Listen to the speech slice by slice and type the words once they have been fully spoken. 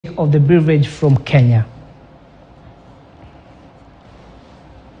of the beverage from Kenya.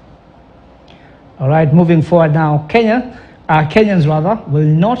 All right, moving forward now, Kenyans will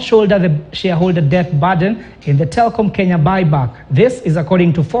not shoulder the shareholder debt burden in the Telkom Kenya buyback. This is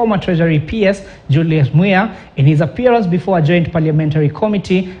according to former Treasury PS Julius Muia in his appearance before a joint parliamentary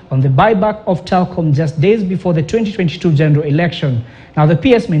committee on the buyback of Telkom just days before the 2022 general election. Now, the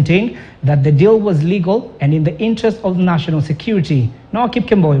PS maintained that the deal was legal and in the interest of national security. Now,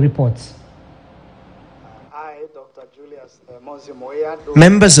 Kipkemboi reports.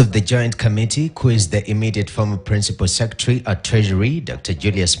 Members of the Joint Committee quizzed the immediate former Principal Secretary at Treasury, Dr.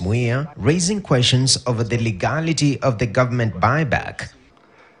 Julius Muia, raising questions over the legality of the government buyback.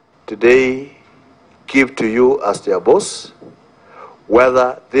 Today, give to you as their boss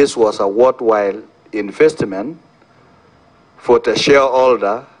whether this was a worthwhile investment for the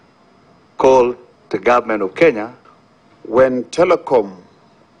shareholder called the government of Kenya. When Telkom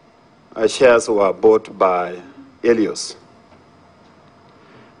shares were bought by Helios,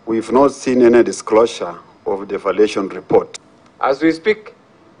 we've not seen any disclosure of the valuation report. As we speak,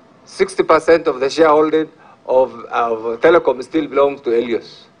 60% of the shareholding of Telkom still belongs to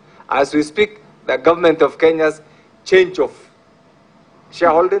Helios. As we speak, the government of Kenya's change of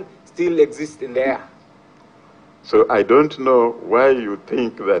shareholding still exists in the air. So I don't know why you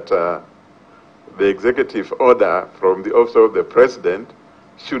think that the executive order from the office of the president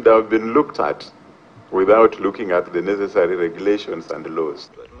should have been looked at without looking at the necessary regulations and laws.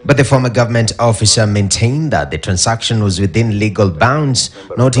 But the former government officer maintained that the transaction was within legal bounds,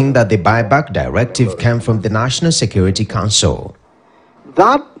 noting that the buyback directive came from the National Security Council.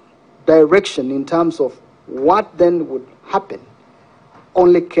 That direction in terms of what then would happen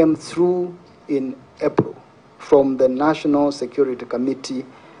only came through in April from the National Security Committee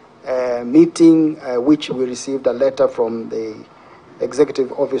meeting, which we received a letter from the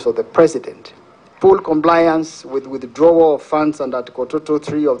Executive Office of the President. Full compliance with withdrawal of funds under Article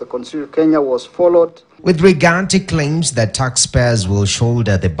 223 of the Constitution of Kenya was followed. With regard to claims that taxpayers will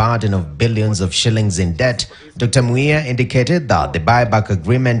shoulder the burden of billions of shillings in debt, Dr. Muia indicated that the buyback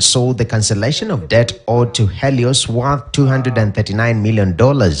agreement saw the cancellation of debt owed to Helios worth $239 million.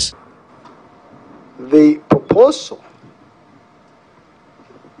 The proposal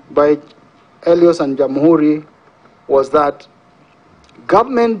by Helios and Jamhuri was that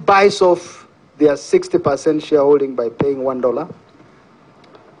government buys off their 60% shareholding by paying $1,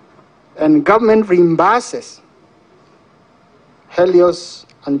 and government reimburses Helios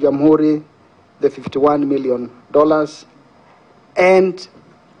and Jamhuri the $51 million, and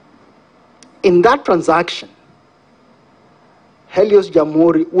in that transaction, Helios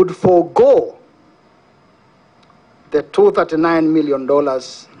Jamhuri would forego the $239 million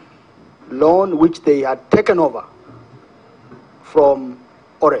loan which they had taken over from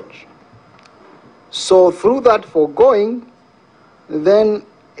Orange. So through that foregoing, then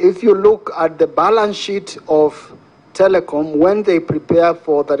if you look at the balance sheet of Telecom when they prepare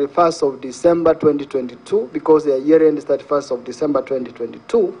for 31st of December 2022, because their year end is 31st of December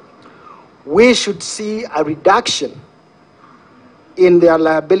 2022, we should see a reduction in their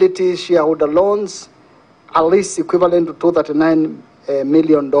liabilities, shareholder loans, at least equivalent to $239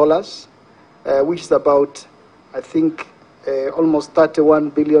 million, which is about, I think, almost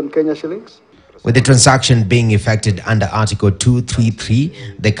 31 billion Kenya shillings. With the transaction being effected under Article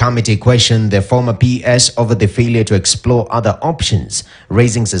 233, the committee questioned the former PS over the failure to explore other options,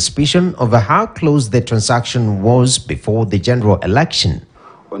 raising suspicion over how close the transaction was before the general election.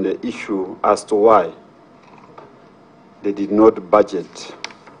 On the issue as to why they did not budget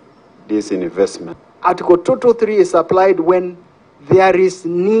this investment. Article 223 is applied when there is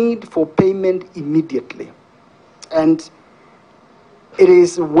need for payment immediately. And it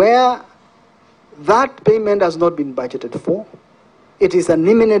is where that payment has not been budgeted for. It is an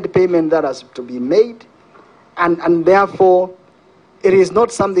imminent payment that has to be made, and therefore it is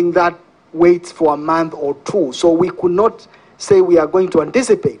not something that waits for a month or two. So we could not say we are going to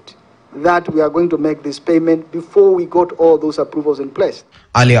anticipate that we are going to make this payment before we got all those approvals in place.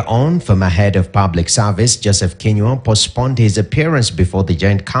 Earlier on, former head of public service Joseph Kinyua postponed his appearance before the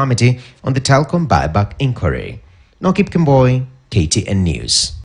Joint Committee on the Telkom buyback inquiry. Nokip Kimboi, KTN News.